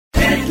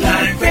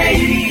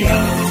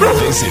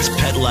This is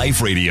Pet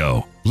Life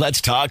Radio.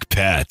 Let's talk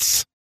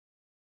pets.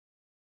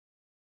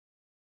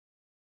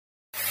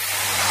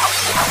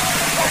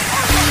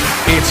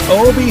 It's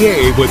Oh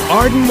Behave with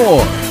Arden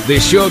Moore, the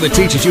show that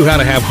teaches you how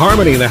to have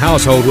harmony in the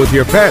household with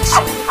your pets.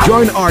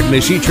 Join Arden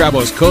as she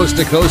travels coast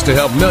to coast to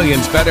help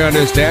millions better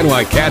understand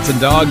why cats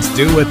and dogs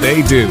do what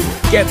they do.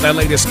 Get the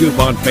latest scoop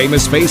on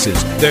famous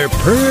faces, their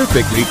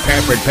perfectly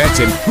pampered pets,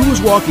 and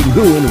who's walking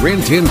who in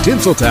Rin Tin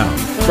Tinseltown.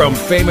 From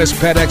famous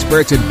pet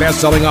experts and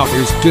best-selling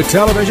authors to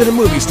television and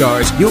movie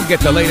stars, you'll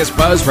get the latest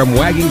buzz from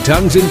wagging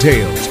tongues and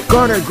tails,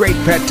 garner great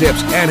pet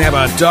tips, and have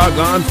a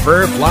doggone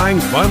fur-flying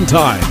fun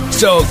time.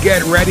 So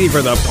get ready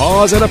for the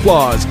pause and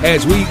applause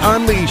as we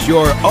unleash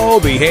your Oh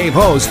Behave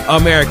host,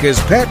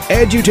 America's pet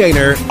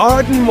edutainer,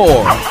 Arden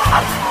Moore.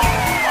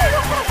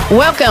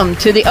 Welcome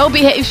to the Oh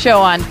Behave Show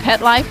on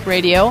Pet Life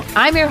Radio.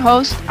 I'm your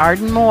host,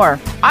 Arden Moore.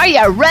 Are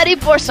you ready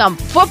for some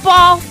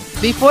football?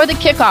 Before the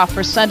kickoff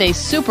for Sunday's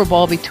Super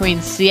Bowl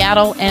between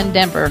Seattle and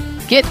Denver,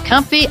 get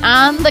comfy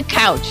on the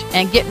couch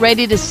and get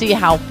ready to see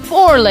how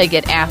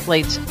four-legged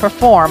athletes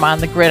perform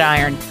on the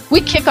gridiron. We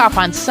kick off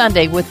on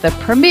Sunday with the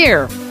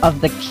premiere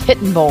of the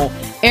Kitten Bowl,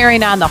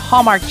 airing on the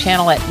Hallmark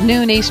Channel at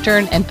noon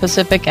Eastern and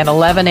Pacific and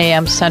 11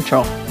 a.m.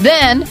 Central.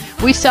 Then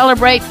we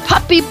celebrate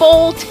Puppy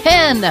Bowl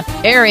 10,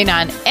 airing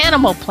on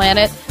Animal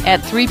Planet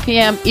at 3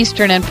 p.m.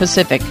 Eastern and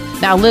Pacific.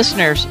 Now,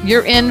 listeners,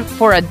 you're in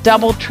for a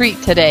double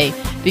treat today,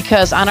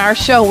 because on our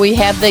show we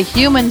have the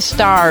human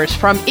stars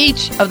from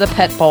each of the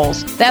pet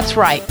bowls. That's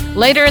right.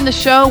 Later in the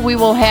show we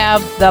will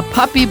have the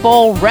Puppy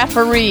Bowl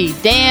referee,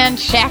 Dan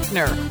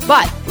Schachner.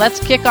 But let's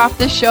kick off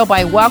this show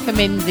by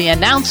welcoming the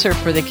announcer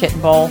for the Kitten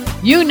Bowl.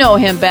 You know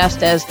him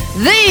best as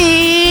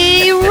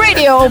the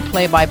radio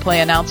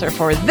play-by-play announcer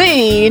for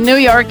the New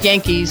York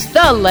Yankees,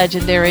 the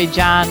legendary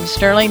John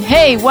Sterling.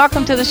 Hey,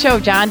 welcome to the show,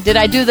 John. Did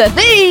I do the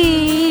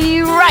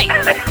right?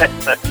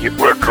 You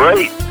were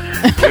great.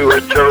 You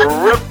were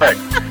terrific.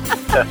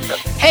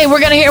 Hey, we're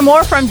going to hear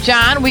more from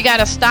John. We got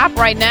to stop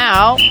right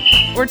now.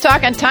 We're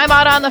talking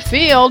timeout on the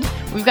field.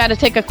 We've got to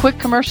take a quick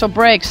commercial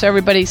break, so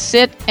everybody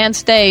sit and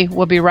stay.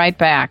 We'll be right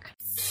back.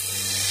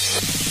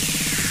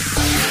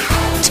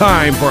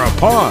 Time for a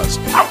pause.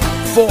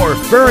 4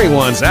 furry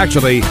ones,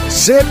 actually.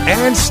 Sit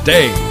and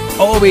stay.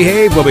 Oh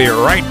Behave will be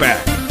right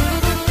back.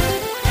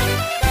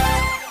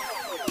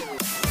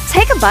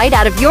 Take a bite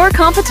out of your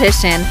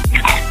competition.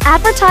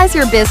 Advertise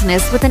your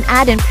business with an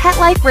ad in Pet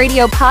Life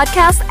Radio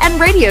podcasts and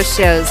radio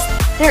shows.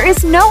 There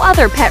is no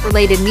other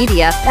pet-related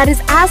media that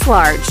is as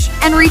large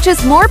and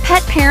reaches more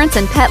pet parents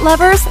and pet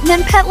lovers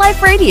than Pet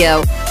Life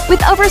Radio.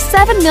 With over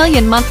 7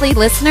 million monthly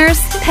listeners,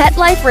 Pet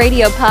Life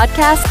Radio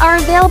podcasts are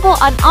available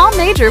on all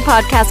major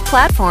podcast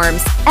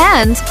platforms.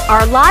 And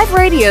our live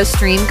radio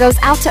stream goes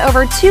out to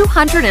over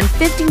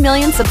 250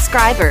 million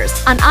subscribers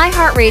on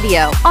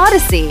iHeartRadio,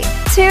 Odyssey,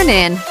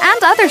 TuneIn,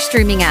 and other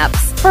streaming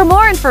apps. For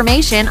more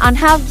information on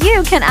how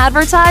you can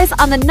advertise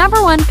on the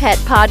 #1 pet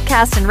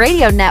podcast and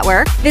radio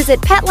network, visit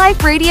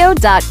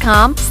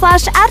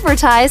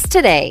PetLifeRadio.com/advertise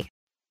today.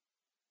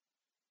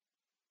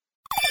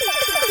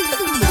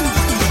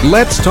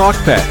 Let's Talk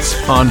Pets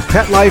on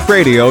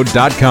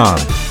PetLifeRadio.com.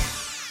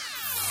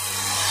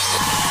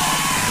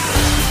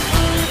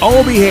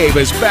 Oh Behave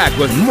is back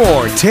with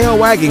more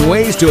tail-wagging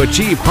ways to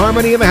achieve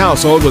harmony in the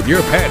household with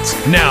your pets.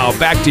 Now,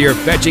 back to your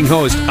fetching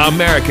host,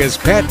 America's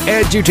pet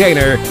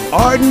edutainer,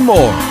 Arden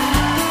Moore.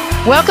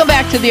 Welcome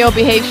back to the Oh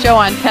Behave Show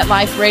on Pet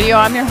Life Radio.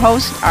 I'm your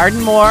host,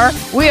 Arden Moore.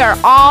 We are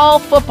all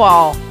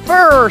football,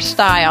 fur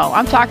style.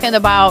 I'm talking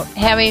about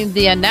having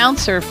the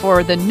announcer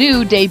for the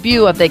new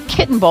debut of the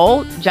Kitten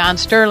Bowl, John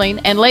Sterling,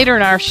 and later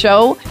in our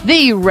show,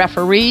 the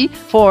referee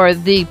for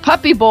the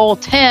Puppy Bowl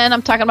 10.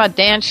 I'm talking about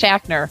Dan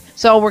Schachner.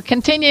 So we're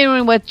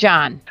continuing with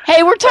John.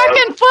 Hey, we're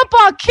talking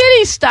football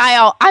kitty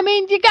style. I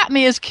mean, you got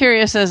me as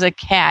curious as a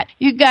cat.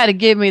 You got to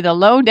give me the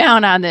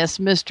lowdown on this,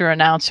 Mr.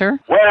 Announcer.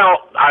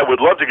 Well, I would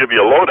love to give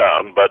you a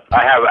lowdown, but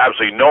I have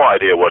absolutely no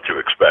idea what to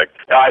expect.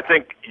 I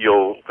think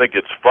you'll think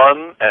it's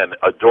fun and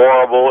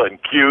adorable and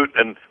cute,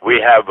 and we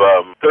have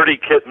 30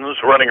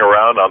 kittens running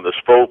around on this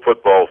faux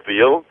football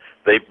field.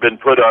 They've been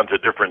put onto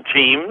different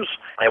teams,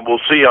 and we'll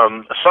see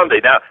on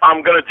Sunday. Now,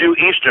 I'm going to do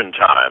Eastern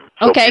time.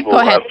 So okay, go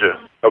ahead.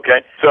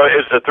 Okay, so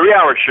it's a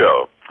 3-hour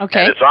show.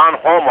 Okay. And it's on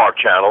Hallmark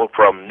Channel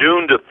from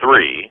noon to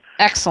 3.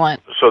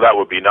 Excellent. So that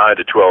would be 9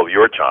 to 12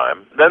 your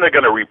time. Then they're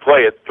going to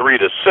replay it 3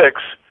 to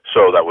 6.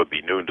 So that would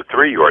be noon to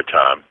 3 your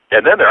time.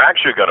 And then they're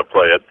actually going to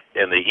play it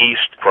in the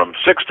East from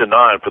 6 to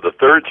 9 for the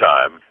third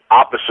time,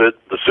 opposite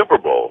the Super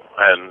Bowl.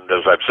 And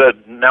as I've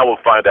said, now we'll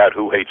find out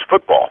who hates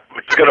football.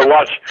 You're going to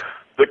watch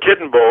the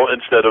Kitten Bowl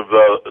instead of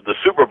the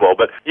Super Bowl.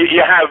 But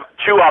you have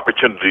 2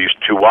 opportunities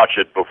to watch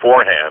it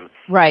beforehand.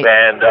 Right.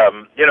 And,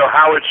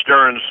 Howard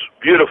Stern's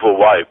beautiful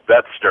wife,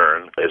 Beth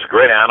Stern, is a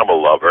great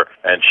animal lover,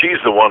 and she's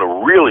the one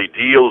who really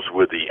deals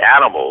with the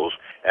animals.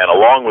 And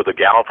along with a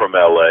gal from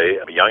L.A.,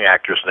 a young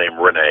actress named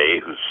Renee,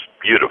 who's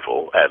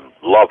beautiful and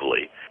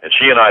lovely. And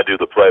she and I do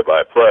the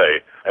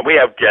play-by-play. And we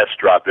have guests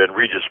drop in.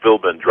 Regis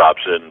Philbin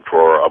drops in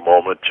for a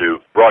moment to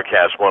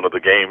broadcast one of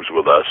the games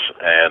with us.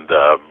 And,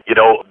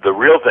 the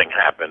real thing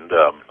happened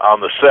on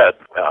the set.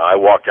 I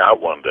walked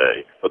out one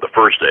day, but the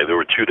first day, there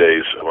were 2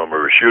 days when we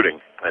were shooting.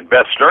 And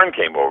Beth Stern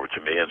came over to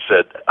me and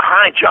said,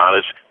 "Hi, John,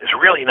 it's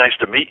really nice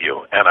to meet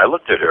you." And I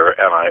looked at her,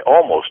 and I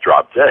almost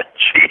dropped dead.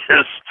 She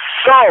is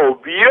so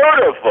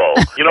beautiful.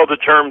 You know the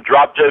term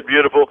drop dead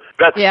beautiful?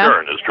 Beth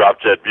Stern is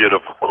drop dead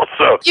beautiful.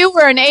 So you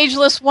were an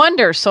ageless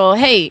wonder, so,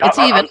 hey, it's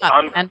even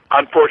up.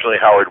 Unfortunately,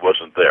 Howard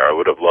wasn't there. I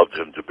would have loved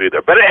him to be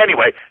there. But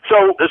anyway,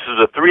 so this is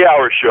a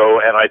 3-hour show,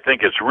 and I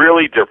think it's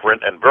really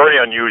different and very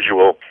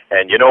unusual.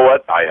 And you know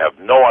what? I have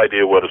no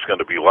idea what it's going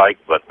to be like,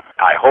 but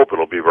I hope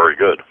it'll be very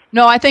good.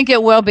 No, I think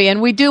it will be.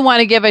 And we do want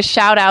to give a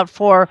shout out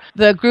for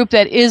the group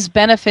that is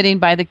benefiting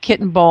by the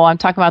Kitten Bowl. I'm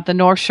talking about the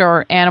North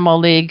Shore Animal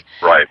League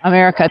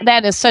America.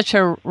 That is such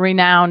a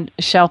renowned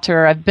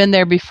shelter. I've been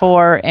there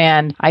before,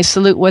 and I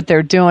salute what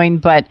they're doing.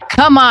 But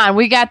come on,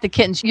 we got the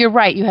kittens. You're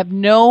right. You have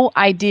no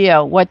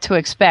idea what to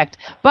expect.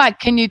 But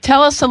can you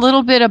tell us a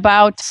little bit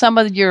about some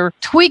of your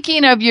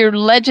tweaking of your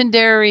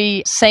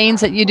legendary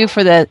sayings that you do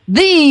for the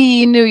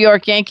New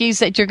York Yankees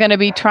that you're going to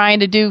be trying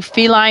to do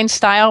feline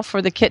style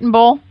for the Kitten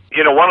Bowl?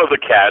 You know, one of the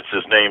cats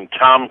is named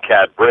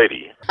Tomcat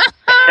Brady.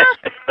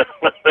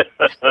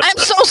 I'm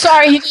so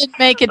sorry he didn't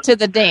make it to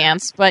the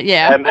dance, but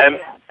yeah.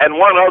 And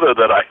one other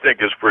that I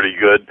think is pretty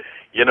good.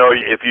 You know,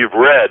 if you've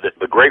read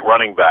the great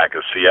running back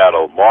of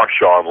Seattle,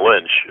 Marshawn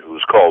Lynch,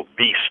 who's called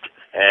Beast,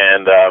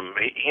 and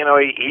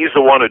he's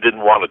the one who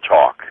didn't want to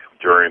talk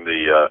during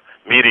the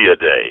media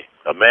day.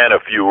 A man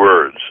of few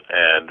words,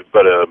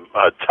 but a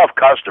tough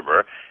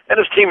customer, and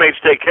his teammates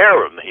take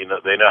care of him.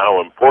 They know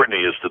how important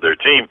he is to their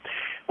team.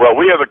 Well,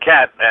 we have a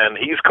cat, and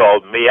he's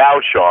called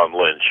Meow-Shawn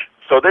Lynch.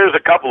 So there's a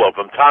couple of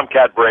them,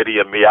 Tomcat Brady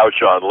and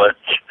Meow-Shawn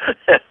Lynch.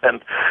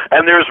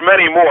 and there's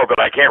many more, but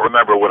I can't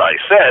remember what I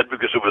said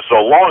because it was so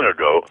long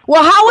ago.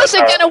 Well, how is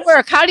it going to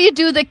work? How do you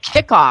do the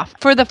kickoff?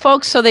 For the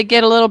folks so they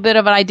get a little bit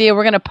of an idea,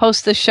 we're going to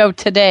post the show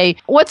today.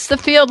 What's the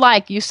field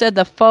like? You said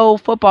the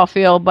faux football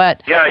field,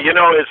 but... Yeah, you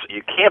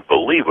can't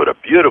believe what a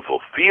beautiful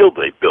field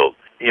they built.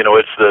 You know,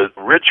 it's the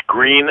rich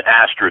green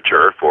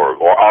AstroTurf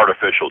or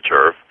artificial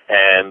turf,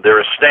 and there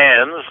are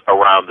stands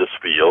around this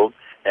field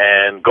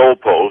and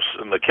goalposts,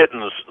 and the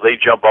kittens, they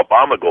jump up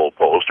on the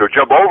goalpost or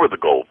jump over the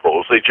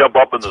goalpost. They jump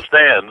up in the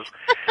stands,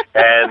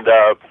 and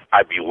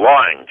I'd be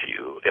lying to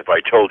you if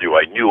I told you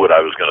I knew what I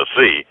was going to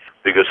see,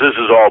 because this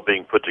is all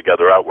being put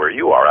together out where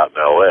you are, out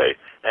in L.A.,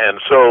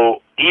 and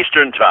so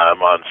Eastern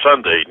time on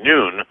Sunday,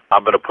 noon,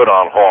 I'm going to put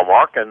on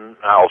Hallmark, and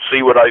I'll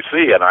see what I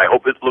see, and I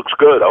hope it looks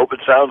good. I hope it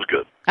sounds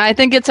good. I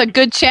think it's a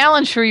good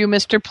challenge for you,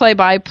 Mr.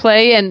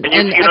 Play-by-Play. And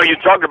you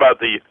talked about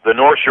the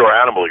North Shore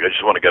Animal League. I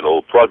just want to get a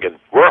little plug in.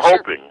 We're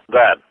hoping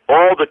that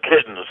all the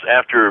kittens,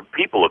 after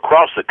people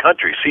across the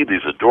country see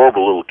these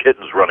adorable little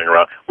kittens running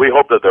around, we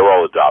hope that they're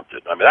all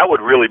adopted. I mean, that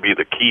would really be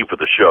the key for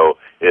the show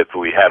if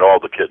we had all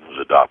the kittens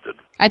adopted.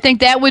 I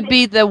think that would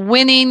be the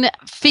winning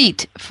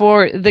feat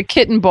for the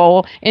Kitten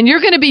Bowl. And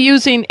you're going to be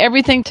using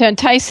everything to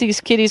entice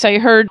these kitties. I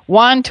heard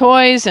wand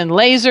toys and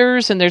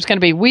lasers, and there's going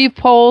to be weave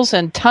poles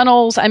and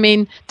tunnels. I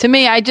mean, to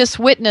me, I just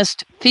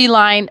witnessed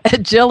feline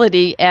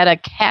agility at a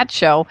cat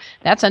show.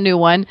 That's a new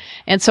one.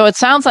 And so it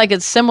sounds like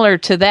it's similar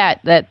to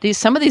that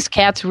some of these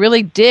cats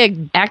really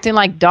dig acting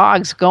like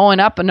dogs,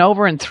 going up and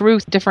over and through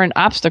different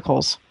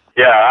obstacles.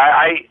 Yeah,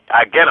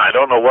 I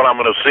don't know what I'm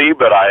going to see,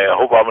 but I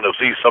hope I'm going to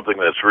see something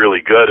that's really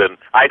good, and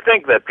I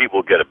think that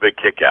people get a big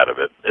kick out of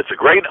it. It's a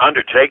great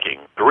undertaking,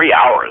 3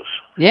 hours.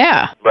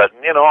 Yeah. But,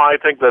 I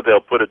think that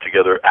they'll put it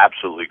together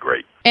absolutely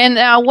great. And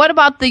what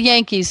about the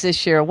Yankees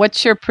this year?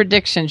 What's your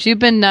predictions? You've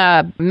been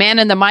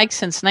manning the mic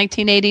since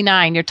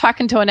 1989. You're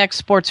talking to an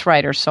ex-sports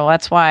writer, so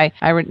that's why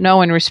I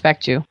know and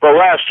respect you. Well,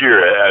 last year,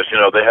 as you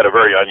know, they had a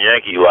very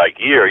un-Yankee-like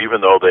year,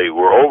 even though they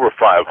were over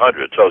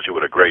 500. It tells you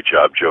what a great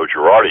job Joe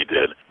Girardi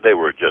did. They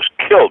were just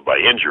killed by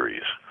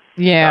injuries.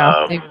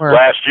 Yeah, they were.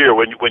 Last year,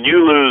 when you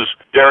lose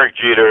Derek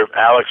Jeter,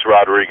 Alex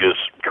Rodriguez,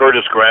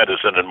 Curtis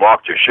Granderson, and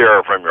Mark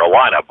Teixeira from your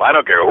lineup, I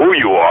don't care who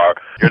you are,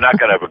 you're not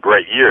going to have a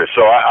great year.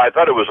 So I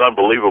thought it was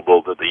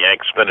unbelievable that the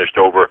Yanks finished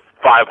over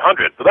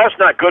 500. But that's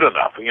not good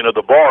enough.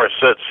 The bar is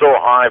set so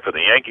high for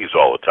the Yankees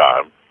all the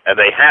time. And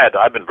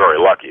I've been very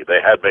lucky,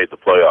 they had made the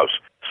playoffs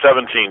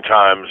 17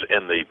 times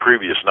in the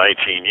previous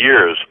 19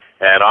 years.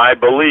 And I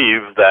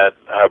believe that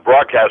a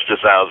broadcaster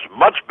sounds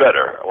much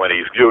better when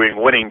he's doing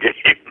winning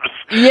games.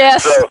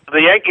 Yes. So the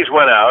Yankees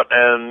went out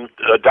and,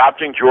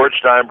 adopting George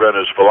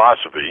Steinbrenner's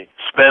philosophy,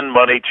 spend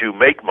money to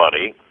make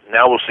money.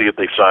 Now we'll see if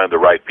they signed the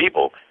right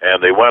people.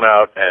 And they went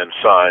out and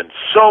signed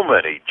so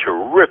many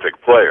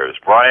terrific players.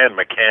 Brian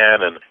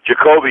McCann and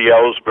Jacoby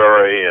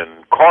Ellsbury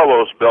and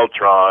Carlos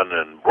Beltran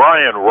and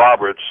Brian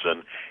Roberts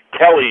and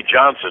Kelly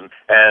Johnson,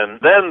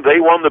 and then they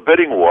won the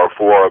bidding war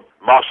for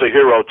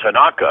Masahiro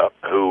Tanaka,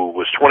 who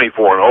was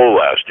 24-0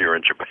 last year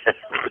in Japan,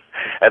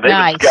 and they've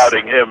been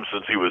scouting him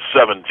since he was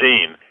 17.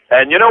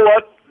 And you know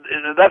what?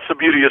 That's the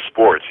beauty of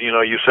sports. You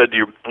said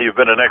you've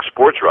been an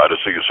ex-sports writer,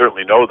 so you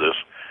certainly know this.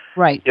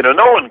 Right. You know,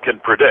 no one can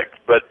predict,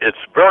 but it's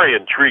very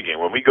intriguing.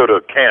 When we go to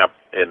a camp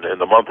in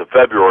the month of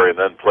February and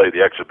then play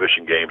the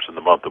exhibition games in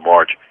the month of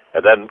March,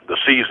 and then the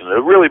season,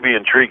 it'll really be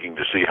intriguing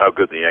to see how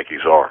good the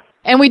Yankees are.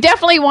 And we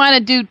definitely want to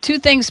do two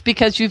things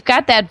because you've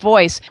got that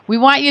voice. We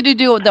want you to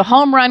do the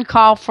home run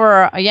call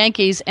for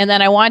Yankees, and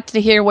then I want to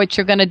hear what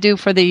you're going to do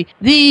for the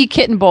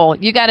Kitten Bowl.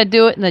 You got to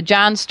do it in the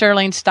John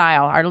Sterling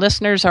style. Our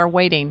listeners are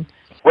waiting.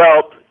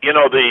 Well, you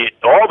know,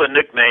 all the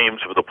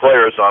nicknames of the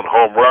players on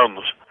home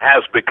runs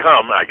has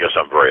become, I guess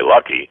I'm very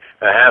lucky,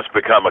 it has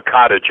become a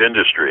cottage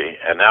industry,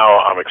 and now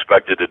I'm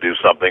expected to do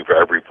something for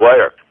every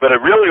player. But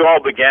it really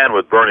all began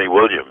with Bernie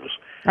Williams.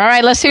 All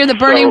right, let's hear the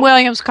Bernie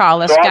Williams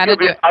call.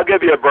 I'll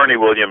give you a Bernie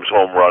Williams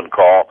home run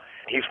call.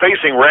 He's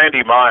facing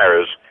Randy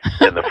Myers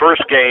in the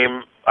first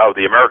game of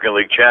the American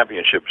League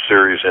Championship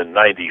Series in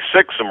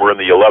 '96, and we're in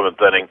the 11th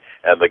inning,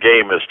 and the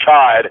game is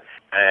tied,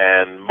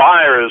 and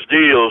Myers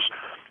deals,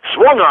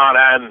 swung on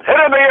and hit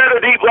in the air to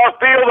deep left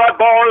field. That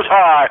ball is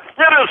high.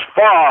 It is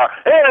far.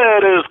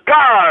 It is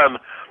gone.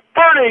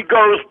 Bernie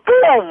goes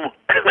boom.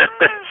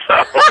 So,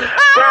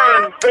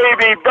 burn,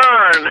 baby,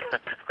 burn.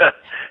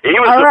 He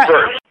was the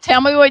first.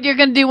 Tell me what you're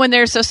going to do when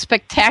there's a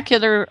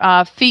spectacular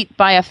feat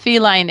by a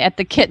feline at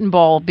the Kitten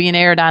Bowl being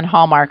aired on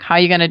Hallmark. How are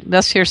you going to?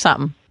 Let's hear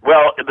something.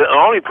 Well, the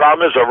only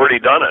problem is I've already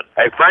done it.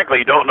 I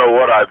frankly don't know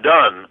what I've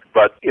done,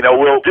 but, you know,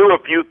 we'll do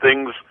a few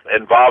things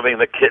involving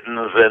the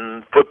kittens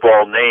and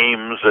football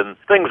names and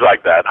things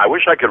like that. I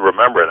wish I could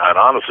remember it, and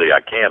honestly, I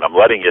can't. I'm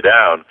letting you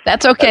down.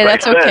 That's okay.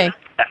 Okay.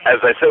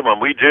 As I said,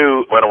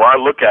 when I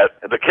look at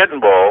the Kitten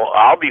Bowl,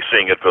 I'll be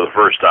seeing it for the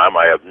first time.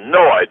 I have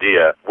no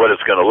idea what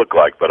it's going to look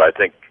like, but I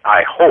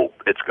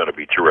hope it's going to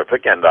be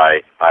terrific, and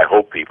I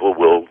hope people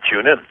will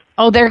tune in.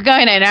 Oh, they're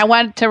going to. And I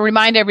want to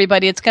remind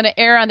everybody, it's going to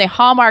air on the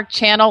Hallmark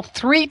Channel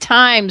 3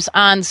 times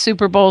on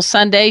Super Bowl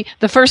Sunday.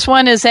 The first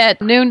one is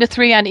at noon to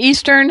 3 on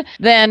Eastern,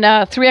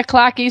 then 3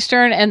 o'clock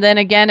Eastern, and then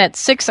again at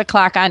 6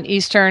 o'clock on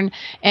Eastern.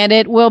 And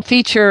it will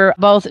feature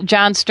both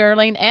John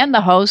Sterling and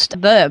the host,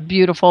 the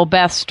beautiful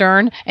Beth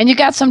Stern. And you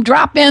got some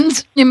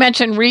drop-ins. You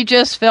mentioned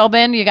Regis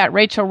Philbin. You got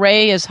Rachel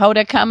Ray as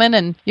Hoda coming.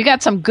 And you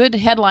got some good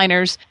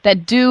headliners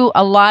that do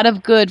a lot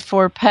of good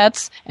for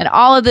pets. And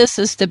all of this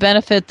is to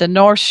benefit the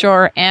North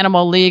Shore Animal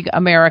League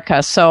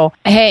America. So,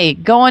 hey,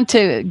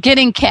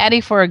 getting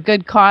catty for a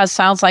good cause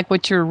sounds like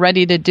what you're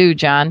ready to do,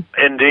 John.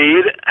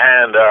 Indeed,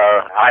 and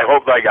I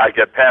hope I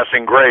get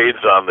passing grades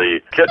on the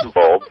Kitten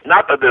Bowl.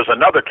 Not that there's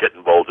another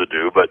Kitten Bowl to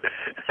do, but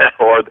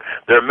or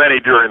there are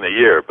many during the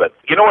year. But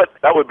you know what?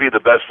 That would be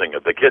the best thing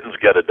if the kittens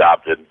get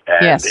adopted,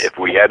 and yes. if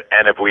we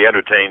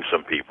entertain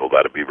some people,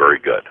 that'd be very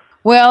good.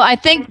 Well, I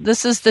think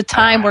this is the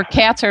time where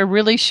cats are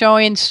really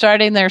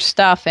starting their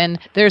stuff, and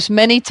there's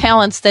many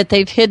talents that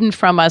they've hidden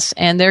from us,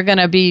 and they're going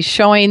to be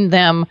showing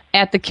them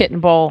at the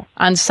Kitten Bowl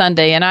on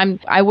Sunday. And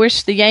I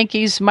wish the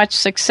Yankees much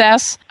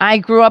success. I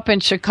grew up in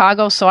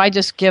Chicago, so I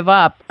just give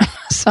up.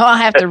 So I'll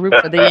have to root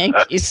for the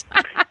Yankees.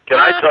 Can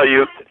I tell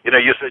you,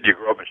 you said you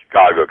grew up in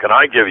Chicago. Can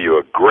I give you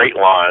a great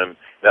line?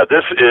 Now,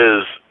 this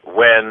is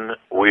when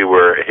we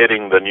were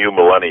hitting the new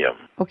millennium.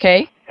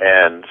 Okay.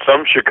 And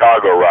some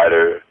Chicago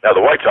writer, now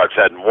the White Sox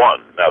hadn't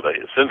won. Now,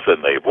 since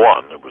then they've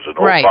won. It was in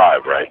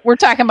 05, right? We're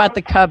talking about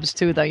the Cubs,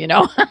 too, though, Yeah.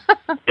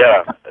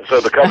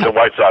 So the Cubs and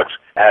White Sox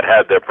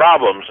had their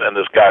problems, and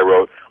this guy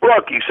wrote,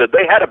 look, he said,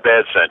 they had a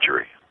bad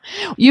century.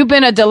 You've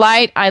been a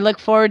delight. I look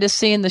forward to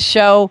seeing the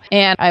show,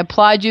 and I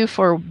applaud you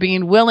for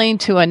being willing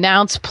to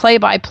announce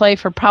play-by-play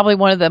for probably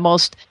one of the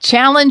most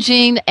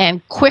challenging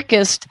and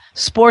quickest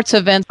sports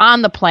events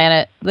on the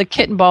planet, the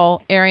Kitten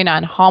Bowl, airing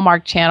on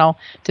Hallmark Channel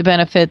to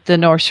benefit the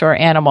North Shore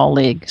Animal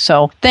League.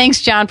 So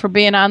thanks, John, for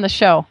being on the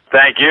show.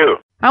 Thank you.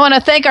 I want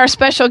to thank our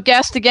special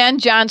guest again,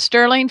 John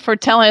Sterling, for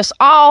telling us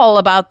all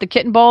about the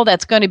Kitten Bowl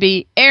that's going to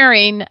be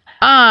airing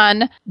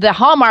on the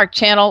Hallmark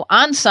Channel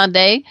on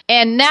Sunday.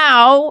 And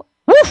now,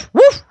 woof,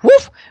 woof,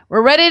 woof,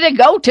 we're ready to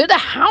go to the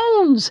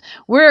Hounds.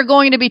 We're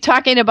going to be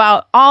talking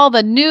about all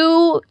the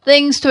new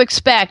things to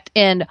expect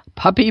in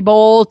Puppy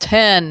Bowl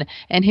 10.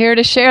 And here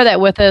to share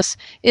that with us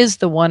is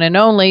the one and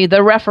only,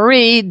 the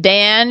referee,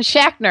 Dan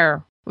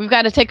Schachner. We've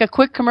got to take a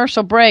quick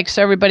commercial break,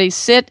 so everybody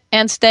sit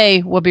and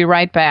stay. We'll be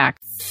right back.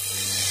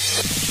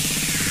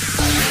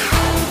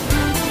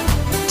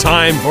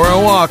 Time for a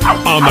walk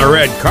on the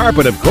red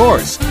carpet, of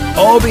course.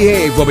 All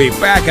Behave will be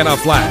back in a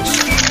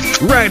flash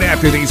right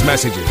after these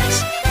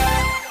messages.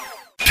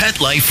 Pet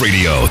Life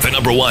Radio, the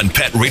 #1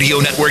 pet radio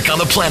network on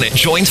the planet,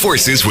 joins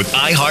forces with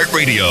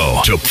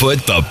iHeartRadio to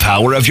put the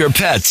power of your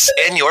pets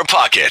in your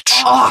pocket.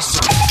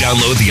 Awesome!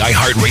 Download the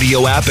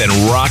iHeartRadio app and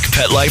rock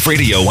Pet Life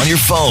Radio on your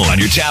phone, on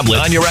your tablet,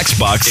 on your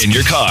Xbox, in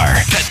your car.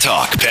 Pet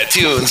talk, pet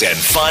tunes, and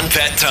fun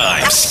pet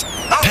times.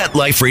 Pet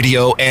Life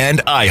Radio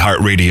and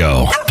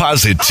iHeartRadio.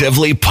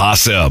 Positively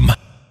Possum.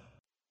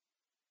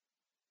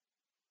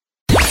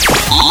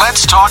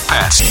 Let's talk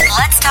pets.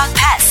 Let's talk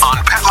pets On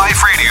Pet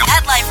Life Radio.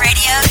 Pet Life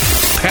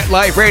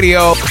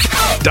Radio.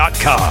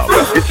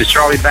 PetLifeRadio.com. This is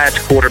Charlie Batch,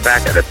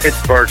 quarterback of the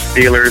Pittsburgh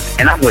Steelers,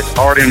 and I'm with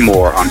Arden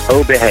Moore on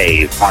Oh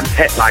Behave on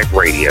Pet Life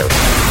Radio.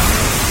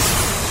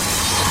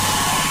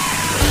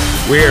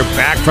 We're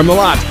back from the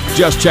lot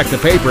Just check the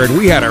paper and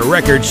we had a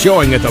record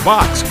showing at the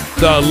box.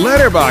 The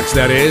letterbox,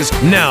 that is.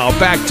 Now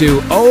back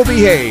to Oh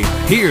Behave.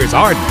 Here's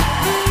Arden.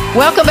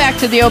 Welcome back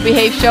to the Oh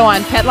Behave Show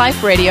on Pet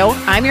Life Radio.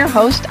 I'm your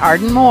host,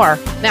 Arden Moore.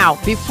 Now,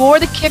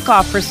 before the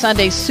kickoff for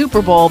Sunday's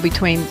Super Bowl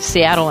between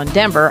Seattle and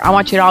Denver, I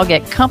want you to all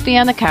get comfy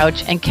on the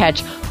couch and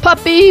catch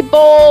Puppy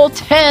Bowl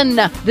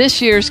 10.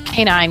 This year's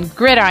canine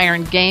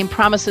gridiron game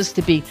promises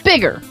to be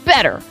bigger,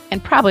 better,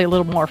 and probably a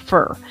little more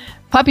fur.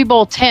 Puppy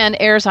Bowl 10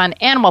 airs on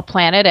Animal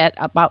Planet at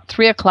about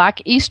 3 o'clock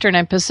Eastern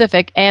and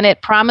Pacific, and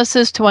it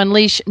promises to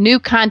unleash new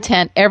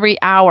content every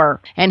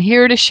hour. And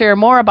here to share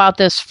more about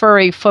this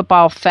furry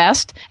football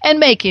fest and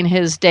making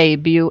his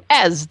debut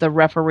as the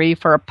referee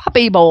for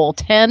Puppy Bowl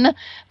 10,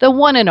 the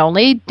one and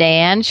only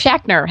Dan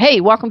Schachner.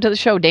 Hey, welcome to the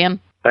show, Dan.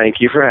 Thank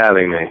you for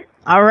having me.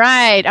 All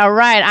right.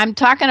 I'm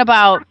talking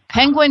about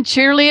Penguin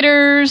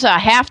cheerleaders, a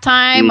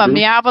halftime, a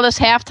Meopolis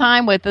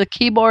halftime with the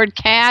keyboard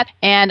cat,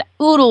 and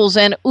oodles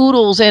and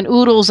oodles and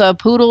oodles of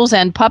poodles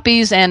and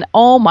puppies, and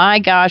oh my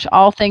gosh,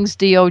 all things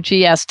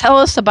DOGS. Tell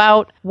us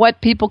about what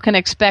people can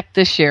expect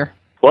this year.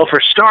 Well, for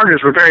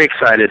starters, we're very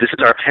excited. This is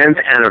our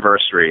 10th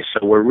anniversary,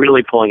 so we're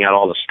really pulling out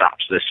all the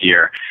stops this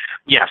year.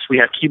 Yes, we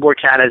have Keyboard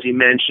Cat, as you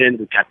mentioned.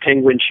 We've got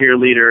Penguin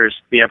cheerleaders.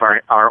 We have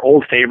our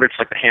old favorites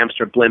like the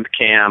hamster Blimp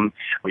Cam.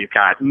 We've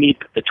got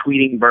Meep, the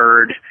tweeting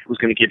bird, who's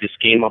going to give us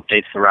game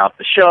updates throughout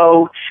the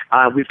show.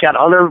 We've got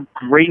other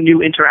great new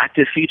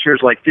interactive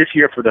features like this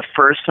year, for the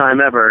first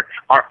time ever,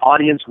 our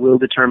audience will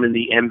determine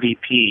the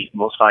MVP,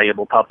 most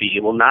valuable puppy.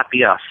 It will not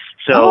be us.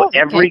 So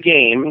every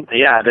game,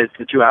 it's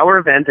a 2-hour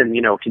event and,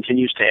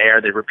 continues to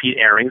air. They repeat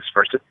airings,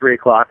 first at 3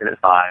 o'clock and at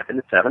 5 and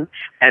at 7.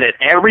 And at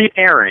every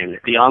airing,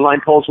 the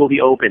online polls will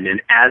be open.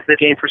 And as the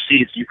game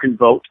proceeds, you can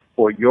vote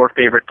for your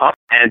favorite pup.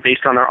 And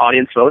based on our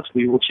audience votes,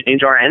 we will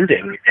change our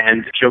ending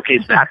and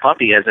showcase that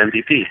puppy as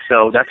MVP.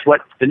 So that's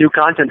what the new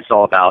content is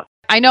all about.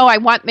 I know I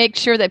want to make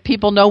sure that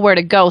people know where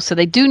to go, so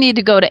they do need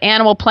to go to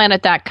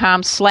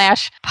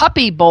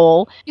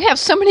animalplanet.com/puppybowl. You have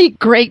so many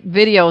great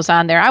videos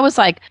on there. I was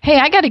like, hey,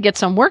 I got to get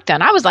some work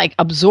done. I was like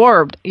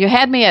absorbed. You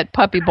had me at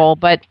Puppy Bowl,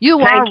 but you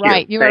are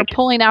right. You are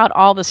pulling out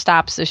all the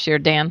stops this year,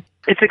 Dan.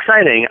 It's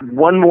exciting.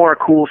 One more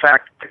cool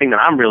thing that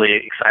I'm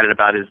really excited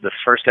about is the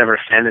first ever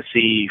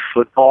fantasy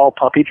football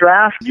puppy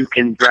draft. You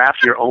can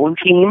draft your own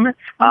team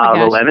of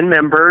 11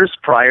 members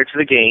prior to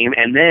the game,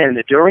 and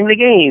then during the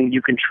game,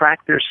 you can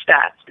track their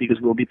stats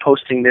because we'll be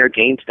posting their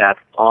game stats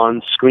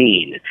on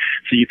screen.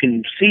 So you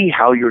can see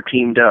how your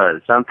team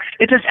does.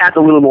 It just adds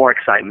a little more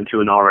excitement to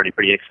an already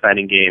pretty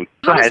exciting game.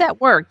 How does that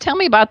work? Tell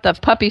me about the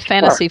puppy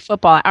fantasy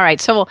football. All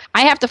right, so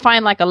I have to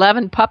find like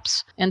 11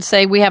 pups and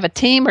say we have a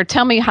team, or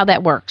tell me how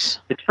that works.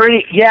 It's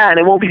pretty, and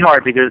it won't be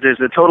hard because there's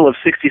a total of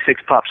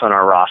 66 pups on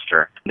our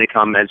roster. They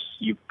come, as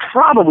you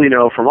probably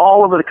know, from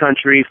all over the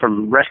country,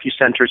 from rescue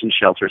centers and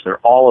shelters. They're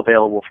all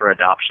available for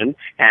adoption,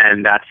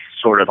 and that's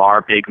sort of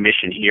our big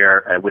mission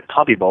here with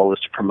Puppy Bowl, is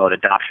to promote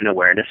adoption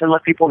awareness and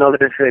let people know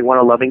that if they want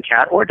a loving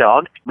cat or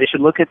dog, they should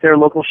look at their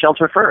local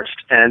shelter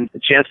first. And the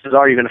chances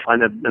are you're going to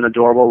find an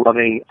adorable,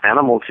 loving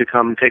animal to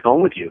come take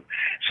home with you.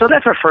 So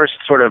that's our first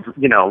sort of,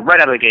 right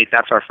out of the gate,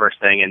 that's our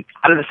first thing. And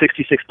out of the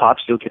 66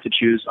 pups, you'll get to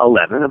choose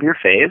 11 of your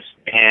faves.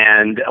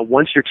 And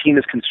once your team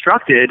is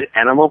constructed,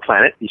 Animal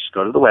Planet, you just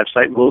go to the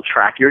website, will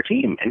track your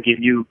team and give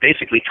you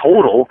basically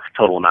total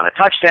amount of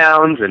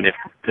touchdowns, and if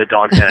the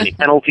dog's had any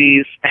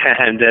penalties.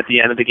 And at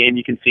the end of the game,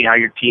 you can see how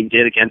your team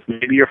did against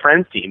maybe your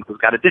friend's team, who's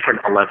got a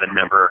different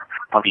 11-member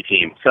puppy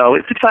team. So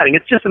it's exciting.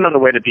 It's just another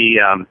way to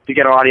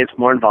get our audience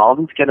more involved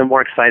and to get them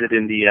more excited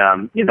in the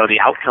the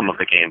outcome of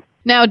the game.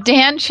 Now,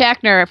 Dan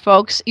Schachner,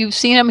 folks, you've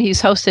seen him.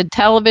 He's hosted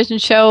television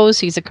shows.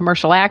 He's a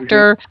commercial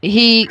actor. Mm-hmm.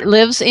 He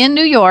lives in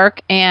New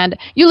York, and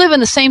you live in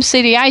the same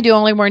city I do,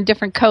 only we're in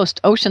different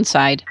coast,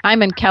 Oceanside.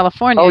 I'm in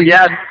California. Oh,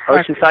 yeah,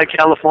 Oceanside,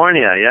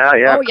 California.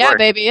 Yeah. Oh, yeah,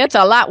 baby. It's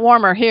a lot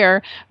warmer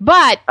here.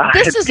 But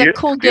this is a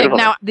cool gig.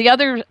 Now, the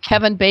other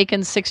Kevin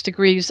Bacon 6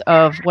 degrees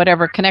of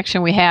whatever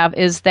connection we have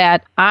is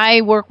that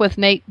I work with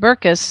Nate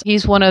Berkus.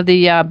 He's one of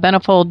the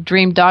Benefold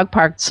Dream Dog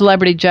Park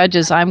celebrity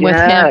judges. I'm with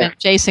him and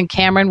Jason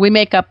Cameron. We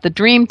make up the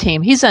Dream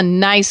Team. He's a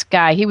nice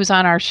guy. He was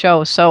on our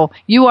show. So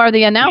you are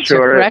the announcer,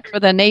 correct, for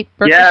the Nate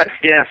Berkus?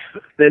 Yes.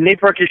 The Nate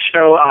Berkus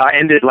show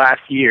ended last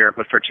year,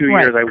 but for 2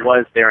 years I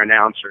was their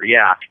announcer,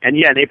 And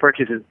Nate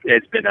Berkus has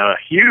been a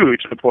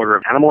huge supporter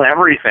of Animal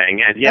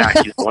Everything, and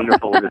he's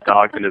wonderful with his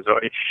dogs and his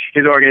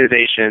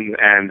organization,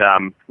 and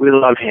we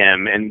love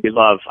him, and we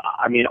love,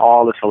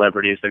 all the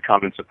celebrities that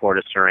come and support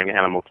us during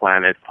Animal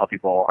Planet. Puppy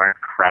Bowl are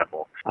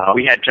incredible.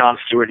 We had Jon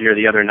Stewart here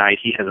the other night.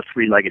 He has a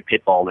 3-legged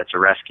pit bull that's a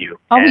rescue.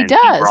 Oh, he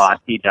does?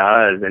 He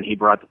does, and he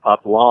brought the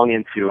pup along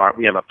into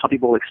we have a Puppy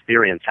Bowl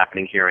experience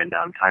happening here in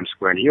Times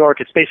Square, New York.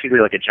 It's basically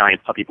like a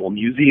giant Puppy Bowl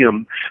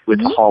museum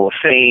with a Hall of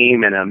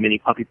Fame and a mini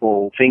Puppy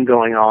Bowl thing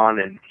going on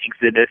and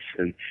exhibits,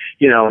 and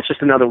it's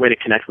just another way to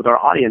connect with our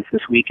audience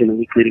this week and the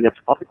week leading up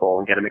to Puppy Bowl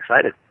and get them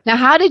excited. Now,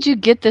 how did you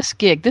get this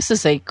gig? This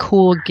is a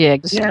cool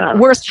gig.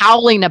 Worth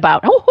howling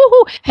about.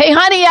 Oh, hey,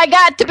 honey, I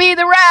got to be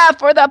the ref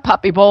for the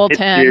Puppy Bowl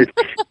 10.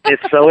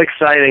 It's so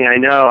exciting. I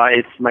know.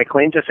 It's my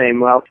claim to fame.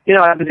 Well,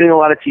 I've been doing a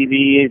lot of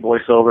TV,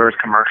 voiceovers,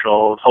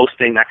 commercials,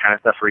 hosting, that kind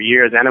of stuff for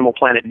years. Animal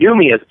Planet knew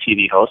me as a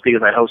TV host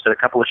because I hosted a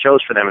couple of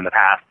shows for them in the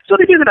past. So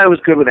they knew that I was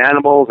good with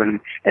animals and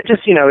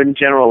just, in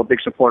general, a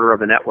big supporter of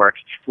the network.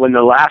 When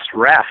the last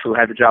ref who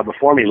had the job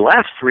before me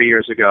left 3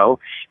 years ago,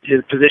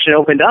 his position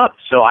opened up.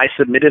 So I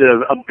submitted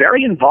a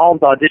very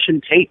involved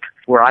audition tape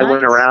where I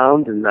went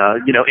around and,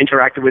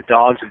 interacted with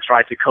dogs and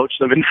tried to coach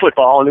them in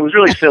football. And it was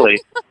really silly.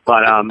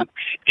 But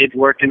it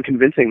worked in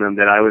convincing them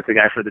that I was the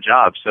guy for the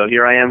job. So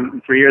here I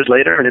am 3 years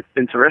later, and it's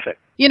been terrific.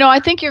 I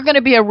think you're going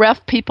to be a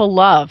ref people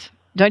love.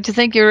 Don't you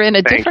think you're in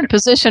a different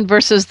position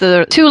versus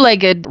the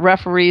two-legged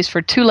referees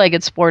for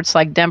two-legged sports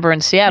like Denver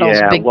and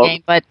Seattle's big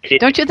game? But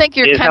don't you think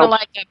you're kind of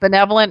like a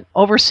benevolent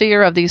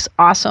overseer of these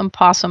awesome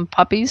possum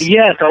puppies?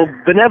 Yeah, so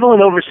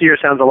benevolent overseer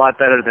sounds a lot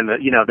better than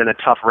a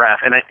tough ref.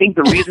 And I think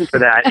the reason for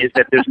that is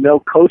that there's no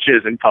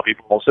coaches in puppy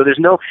bowl. So there's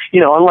no,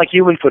 unlike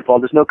human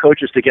football, there's no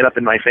coaches to get up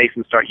in my face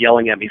and start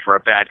yelling at me for a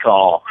bad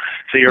call.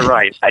 So you're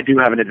right. I do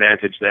have an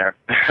advantage there.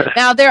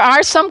 Now, there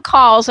are some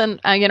calls, and,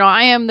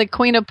 I am the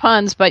queen of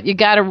puns, but you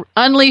got to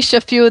unleash a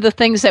few of the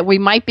things that we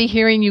might be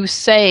hearing you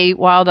say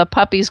while the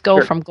puppies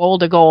go from goal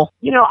to goal.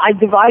 I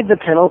divide the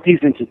penalties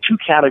into two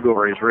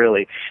categories,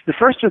 really. The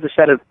first are the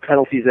set of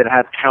penalties that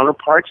have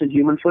counterparts in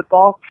human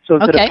football. So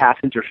instead of pass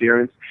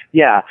interference,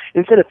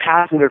 instead of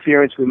pass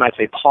interference, we might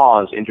say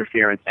pause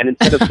interference. And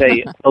instead of,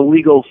 say,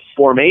 illegal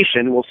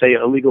formation, we'll say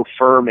illegal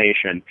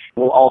formation.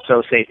 We'll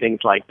also say things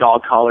like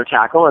dog collar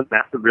tackle, and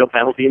that's the real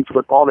penalty in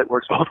football that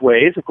works both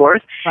ways, of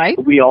course.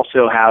 Right. We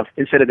also have,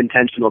 instead of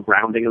intentional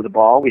grounding of the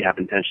ball, we have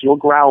intentional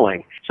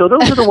growling. So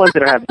those are the ones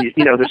that have these,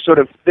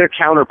 they're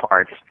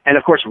counterparts. And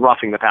of course,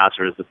 roughing the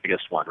passer is the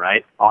biggest one,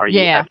 right?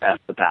 R-U-F-F,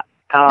 the pass.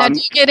 Now, do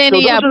you get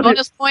any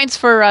bonus points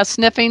for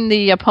sniffing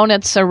the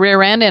opponent's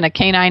rear end in a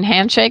canine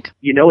handshake?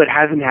 It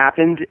hasn't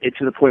happened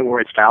to the point where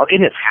it's foul.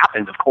 It has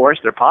happened, of course.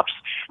 They're pups.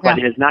 But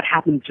it has not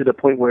happened to the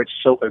point where it's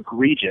so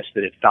egregious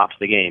that it stops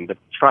the game. But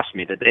trust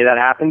me, the day that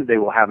happens, they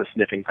will have a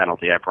sniffing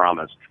penalty, I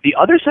promise. The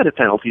other set of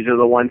penalties are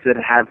the ones that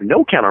have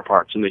no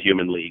counterparts in the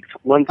human leagues,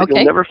 ones that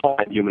you'll never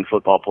find human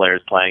football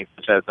players playing,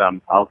 such as,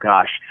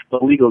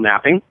 illegal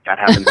napping. That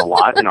happens a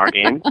lot in our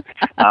game.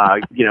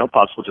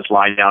 Pups will just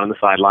lie down on the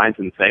sidelines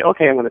and say,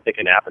 okay, I'm going to take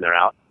a nap, and they're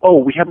out. Oh,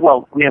 we have a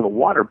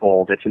water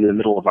bowl that's in the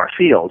middle of our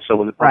field, so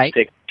when the pups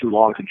take too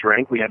long to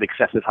drink, we have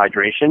excessive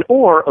hydration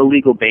or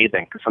illegal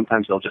bathing, because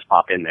sometimes they'll just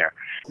pop in there.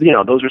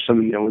 Those are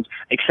some,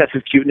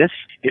 excessive cuteness.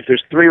 If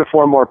there's 3 or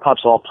 4 more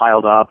pups all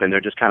piled up and they're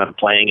just kind of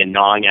playing and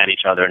gnawing at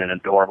each other in an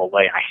adorable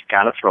way, I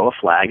gotta throw a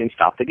flag and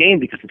stop the game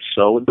because it's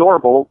so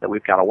adorable that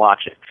we've got to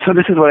watch it. So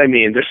this is what I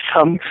mean. There's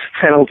some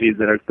penalties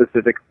that are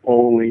specific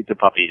only to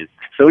puppies.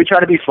 So we try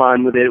to be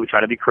fun with it. We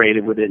try to be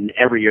creative with it, and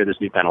every year there's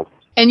new penalties.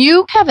 And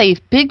you have a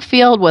big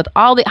field with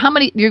how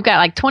many, you've got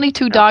like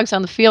 22 dogs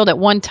on the field at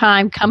one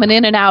time coming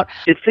in and out.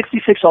 It's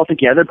 66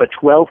 altogether, but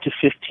 12 to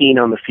 15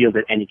 on the field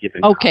at any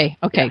given time. Okay,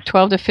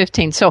 12 to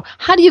 15. So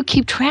how do you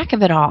keep track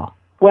of it all?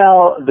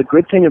 Well, the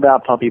good thing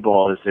about Puppy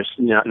Bowl is there's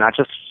not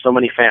just so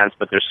many fans,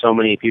 but there's so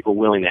many people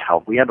willing to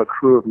help. We have a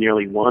crew of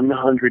nearly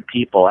 100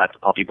 people at the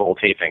Puppy Bowl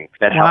taping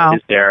that help.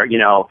 Is there,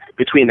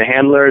 between the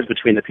handlers,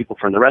 between the people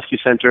from the rescue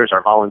centers,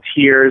 our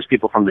volunteers,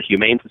 people from the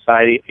Humane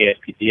Society,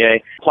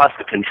 ASPCA, plus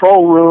the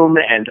control room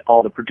and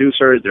all the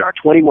producers. There are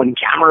 21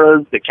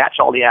 cameras that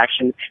catch all the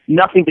action.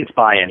 Nothing gets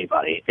by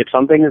anybody. If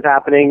something is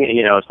happening,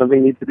 if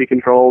something needs to be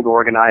controlled,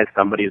 organized,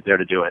 somebody is there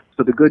to do it.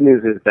 So the good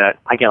news is that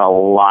I get a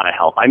lot of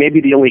help. I may be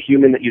the only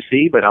human that you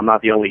see, but I'm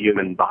not the only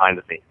human behind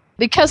the scenes.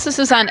 Because this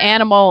is on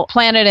Animal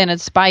Planet and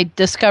it's by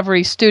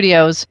Discovery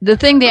Studios, the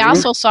thing they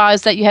also saw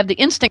is that you have the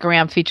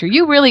Instagram feature.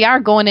 You really are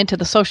going into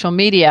the social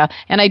media,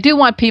 and I do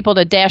want people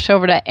to dash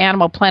over to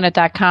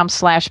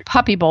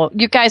animalplanet.com/puppybowl.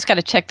 You guys got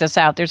to check this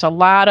out. There's a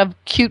lot of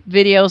cute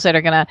videos that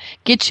are going to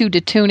get you to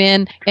tune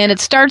in, and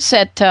it starts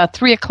at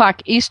 3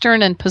 o'clock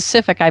Eastern and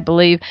Pacific, I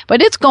believe,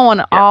 but it's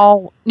going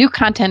all new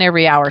content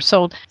every hour.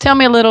 So tell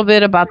me a little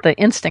bit about the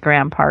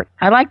Instagram part.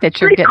 I like that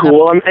you're getting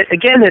cool.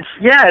 Again, it's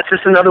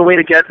just another way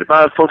to get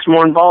folks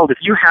more involved. If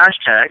you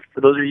hashtag,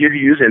 for those of you who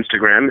use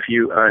Instagram, if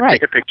you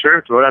take a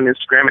picture, throw it on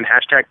Instagram and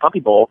hashtag Puppy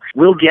Bowl,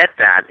 we'll get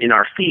that in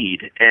our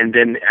feed. And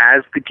then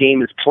as the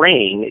game is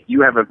playing,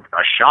 you have a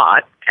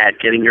shot at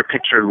getting your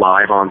picture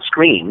live on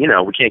screen.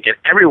 We can't get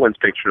everyone's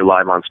picture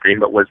live on screen,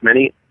 but with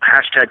many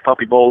hashtag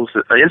Puppy Bowls,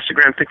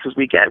 Instagram pictures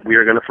we get, we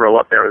are going to throw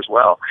up there as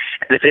well.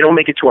 And if they don't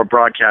make it to our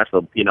broadcast,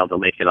 they'll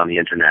make it on the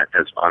internet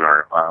as on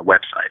our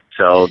website.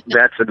 So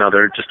that's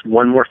just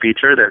one more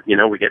feature that,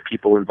 we get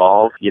people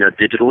involved,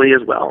 digitally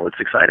as well. It's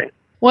exciting.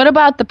 What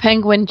about the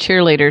Penguin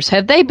cheerleaders?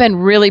 Have they been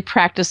really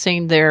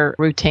practicing their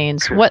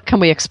routines? What can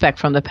we expect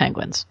from the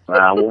Penguins?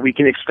 What we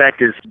can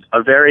expect is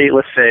a very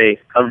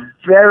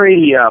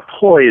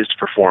poised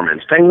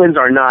performance. Penguins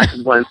are not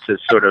ones to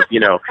sort of,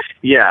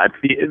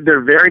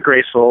 they're very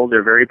graceful.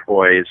 They're very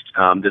poised.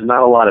 There's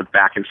not a lot of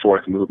back and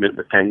forth movement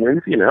with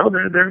penguins.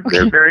 They're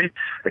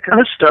kind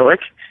of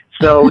stoic.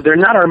 So they're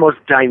not our most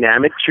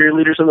dynamic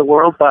cheerleaders in the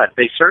world, but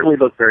they certainly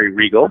look very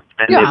regal,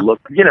 and they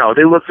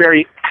look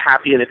very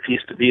happy and at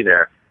peace to be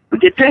there. We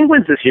did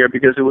penguins this year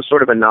because it was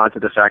sort of a nod to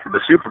the fact that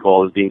the Super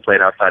Bowl is being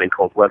played outside in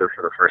cold weather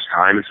for the first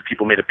time, and so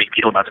people made a big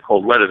deal about the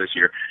cold weather this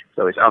year.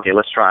 So we said, okay,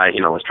 let's try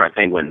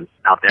penguins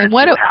out there and see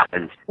what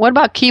happens. What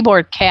about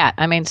keyboard cat?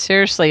 I mean,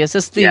 seriously, is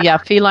this the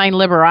feline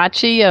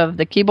Liberace of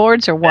the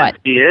keyboards or what?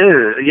 It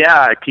is,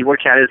 yeah.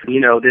 Keyboard cat is,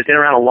 they've been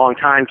around a long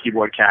time,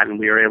 keyboard cat, and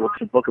we were able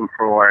to book him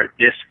for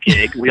this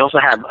gig. We also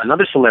have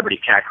another celebrity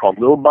cat called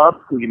Lil Bub,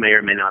 who you may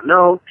or may not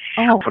know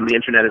from the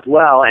internet as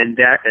well, and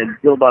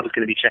Lil Bub is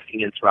going to be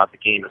checking in throughout the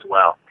game as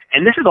well.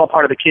 And this is all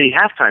part of the Kitty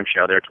halftime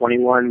show. There are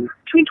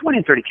between 20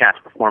 and 30 cats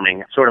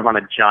performing sort of on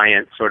a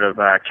giant sort of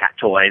cat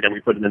toy that we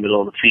put in the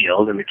middle of the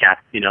field, and the cats,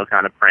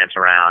 kind of prance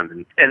around,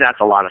 and that's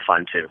a lot of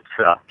fun too.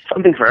 So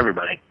something for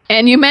everybody.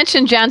 And you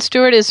mentioned Jon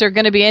Stewart. Is there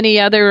going to be any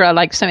other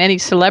any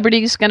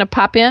celebrities going to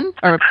pop in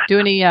or do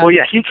any? Well,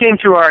 yeah, he came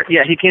to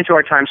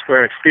our Times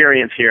Square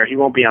experience here. He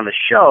won't be on the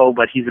show,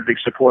 but he's a big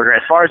supporter.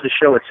 As far as the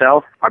show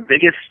itself, our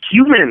biggest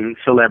human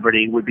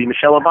celebrity would be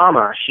Michelle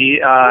Obama. She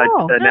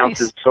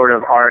announces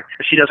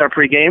she does our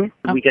pregame.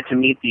 We get to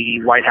meet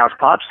the White House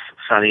pups,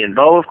 Sonny and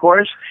Bo, of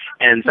course,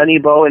 and Sonny,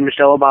 Bo, and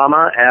Michelle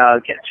Obama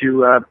get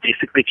to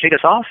basically kick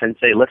us off and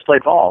say, let's play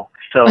ball.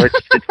 So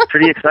it's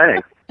pretty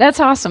exciting. That's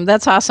awesome.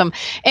 That's awesome.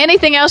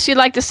 Anything else you'd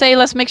like to say?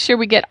 Let's make sure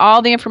we get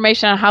all the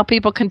information on how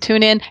people can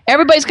tune in.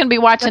 Everybody's going to be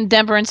watching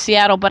Denver and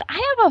Seattle, but I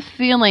have a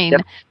feeling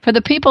for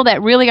the people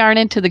that really aren't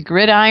into the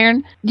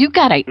gridiron, you've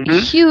got a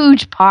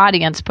huge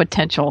audience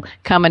potential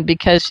coming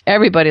because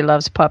everybody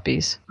loves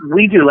puppies.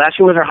 We do. Last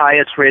year was our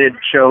highest rated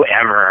show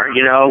ever.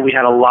 We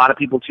had a lot of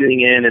people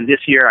tuning in, and this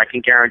year I can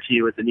guarantee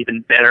you it's an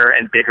even better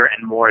and bigger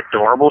and more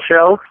adorable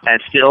show,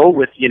 and still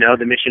with,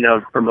 the mission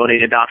of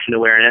promoting adoption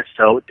awareness.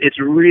 So it's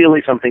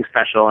really something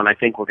special, and I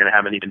think we're going to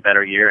have an even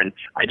better year. And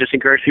I just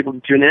encourage people to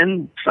tune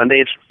in.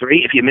 Sunday at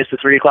 3. If you miss the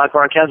 3 o'clock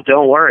broadcast,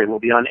 don't worry. We'll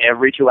be on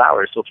every 2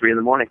 hours till 3 in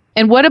the morning.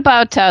 And what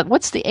about,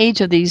 what's the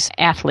age of these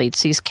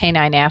athletes, these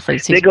canine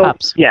athletes, these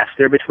pups? Yes,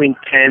 they're between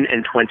 10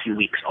 and 20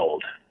 weeks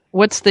old.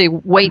 What's the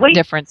weight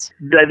difference?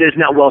 There's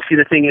not. Well, see,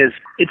 the thing is,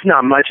 it's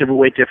not much of a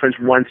weight difference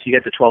once you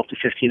get the 12 to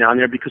 15 on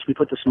there because we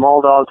put the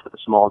small dogs with the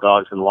small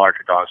dogs and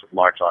larger dogs with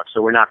large dogs.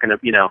 So we're not going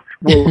to,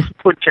 we'll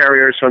put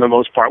terriers for the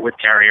most part with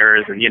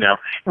terriers, and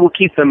we'll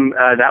keep them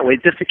that way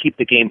just to keep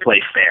the gameplay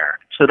fair.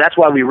 So that's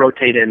why we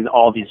rotate in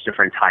all these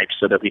different types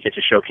so that we get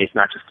to showcase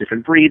not just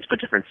different breeds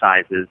but different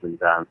sizes, and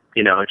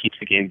it keeps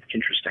the game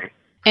interesting.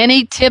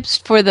 Any tips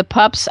for the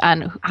pups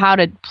on how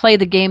to play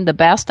the game the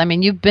best? I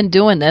mean, you've been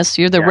doing this.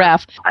 You're the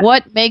ref.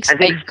 What makes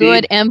a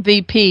good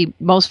MVP,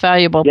 most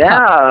valuable pup?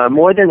 Yeah,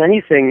 more than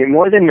anything,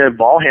 more than the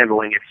ball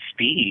handling, it's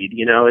speed.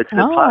 It's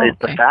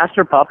the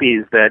faster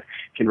puppies that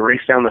can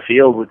race down the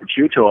field with the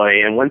chew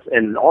toy,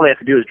 and all they have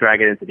to do is drag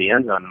it into the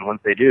end zone, and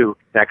once they do,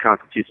 that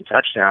constitutes a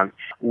touchdown.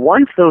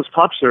 Once those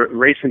pups are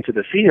racing to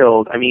the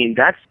field, I mean,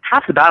 that's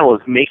half the battle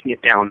is making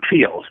it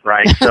downfield,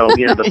 right? So,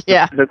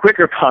 the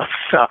quicker pups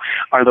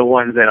are the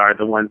ones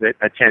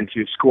that tend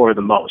to score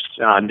the most.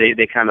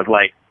 They kind of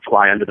like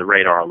fly under the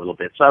radar a little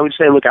bit. So I would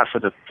say look out for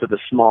the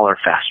smaller,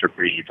 faster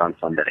breeds on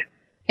Sunday.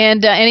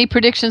 And any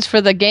predictions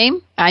for the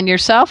game on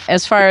yourself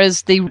as far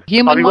as the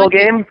human one?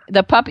 Game?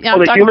 The puppy? I'm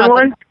talking human about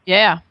one?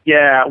 Yeah.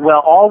 Yeah, well,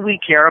 all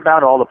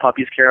the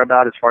puppies care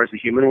about as far as the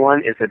human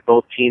one is that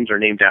both teams are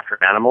named after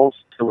animals.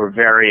 So we're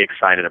very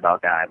excited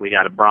about that. We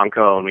got a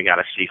Bronco and we got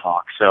a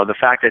Seahawk. So the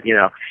fact that,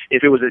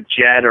 if it was a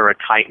Jet or a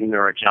Titan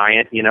or a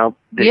Giant,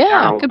 the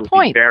animals would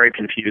be very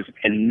confused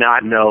and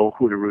not know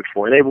who to root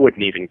for. They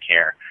wouldn't even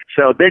care.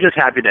 So they're just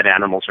happy that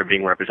animals are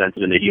being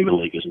represented in the human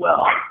league as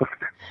well.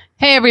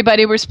 Hey,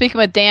 everybody, we're speaking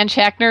with Dan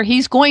Schachner.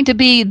 He's going to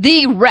be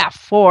the ref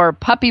for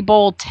Puppy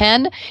Bowl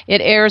 10.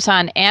 It airs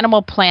on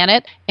Animal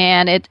Planet,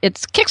 and it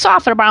kicks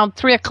off at around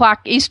 3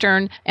 o'clock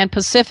Eastern and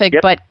Pacific.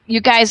 Yep. But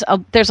you guys,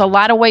 there's a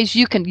lot of ways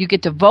you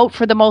get to vote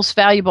for the most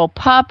valuable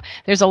pup.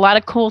 There's a lot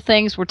of cool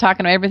things. We're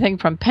talking about everything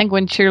from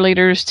penguin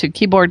cheerleaders to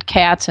keyboard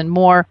cats and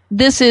more.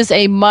 This is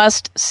a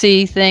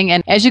must-see thing.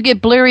 And as you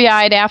get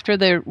bleary-eyed after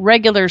the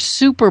regular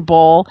Super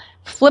Bowl,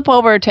 flip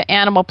over to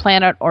Animal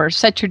Planet or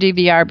set your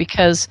DVR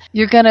because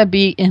you're going to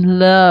be in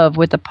love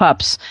with the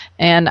pups.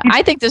 And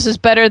I think this is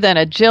better than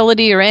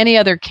agility or any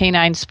other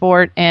canine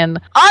sport. And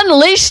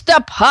unleash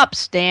the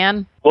pups,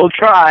 Dan. We'll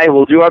try.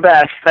 We'll do our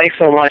best. Thanks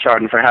so much,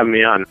 Arden, for having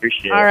me on.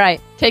 Appreciate it. All right.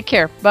 Take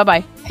care.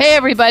 Bye-bye. Hey,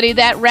 everybody.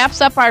 That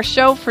wraps up our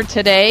show for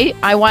today.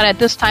 I want at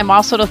this time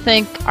also to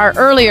thank our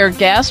earlier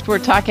guest. We're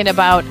talking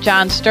about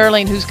John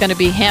Sterling, who's going to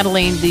be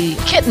handling the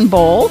Kitten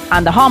Bowl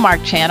on the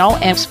Hallmark Channel.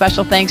 And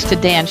special thanks to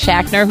Dan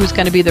Schachner, who's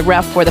going to be the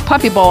ref for the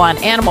Puppy Bowl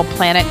on Animal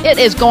Planet. It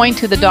is going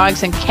to the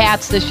dogs and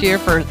cats this year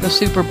for the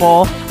Super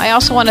Bowl. I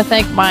also want to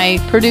thank my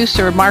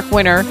producer, Mark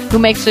Winter, who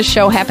makes this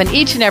show happen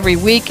each and every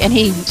week. And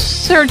he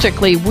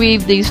surgically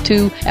weaved these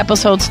 2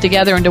 episodes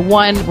together into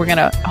one. We're going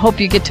to hope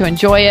you get to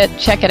enjoy it.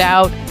 Check it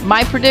out.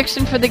 My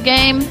prediction for the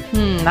game,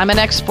 I'm an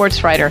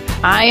ex-sports writer.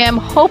 I am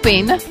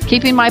hoping,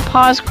 keeping my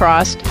paws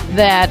crossed,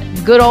 that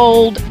good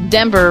old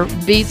Denver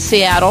beat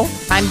Seattle.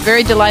 I'm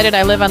very delighted.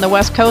 I live on the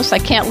West Coast. I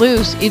can't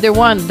lose either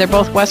one. They're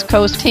both West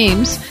Coast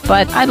teams.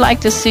 But I'd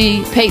like to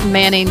see Peyton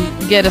Manning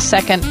get a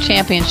second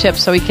championship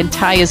so he can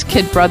tie his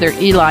kid brother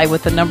Eli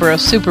with the number of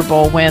Super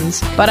Bowl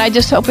wins. But I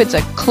just hope it's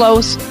a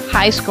close,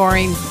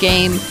 high-scoring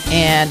game.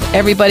 And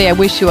everybody, I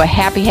wish you a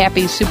happy,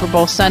 happy Super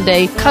Bowl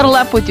Sunday. Cuddle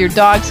up with your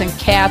dogs and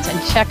cats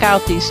and check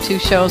out these two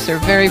shows. They're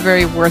very,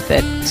 very worth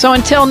it. So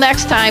until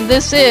next time,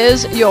 this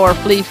is your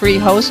flea-free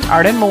host,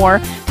 Arden Moore,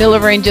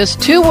 delivering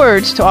just 2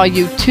 words to all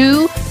you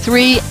 2,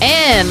 3,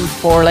 and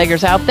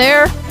 4-leggers out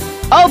there.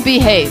 Oh,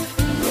 behave.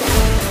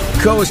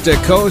 Coast to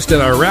coast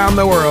and around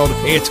the world,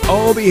 it's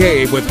Oh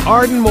Behave with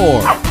Arden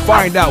Moore.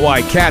 Find out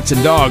why cats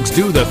and dogs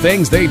do the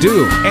things they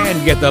do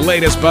and get the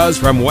latest buzz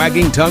from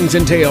wagging tongues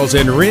and tails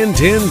in Rin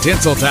Tin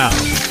Tinseltown.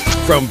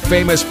 From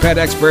famous pet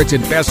experts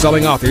and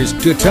best-selling authors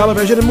to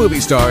television and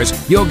movie stars,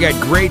 you'll get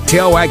great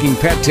tail-wagging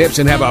pet tips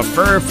and have a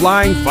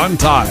fur-flying fun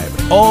time.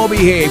 Oh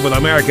Behave with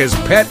America's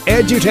pet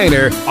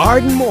edutainer,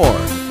 Arden Moore.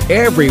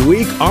 Every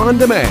week on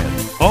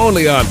demand,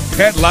 only on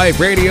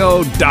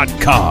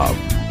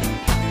PetLifeRadio.com.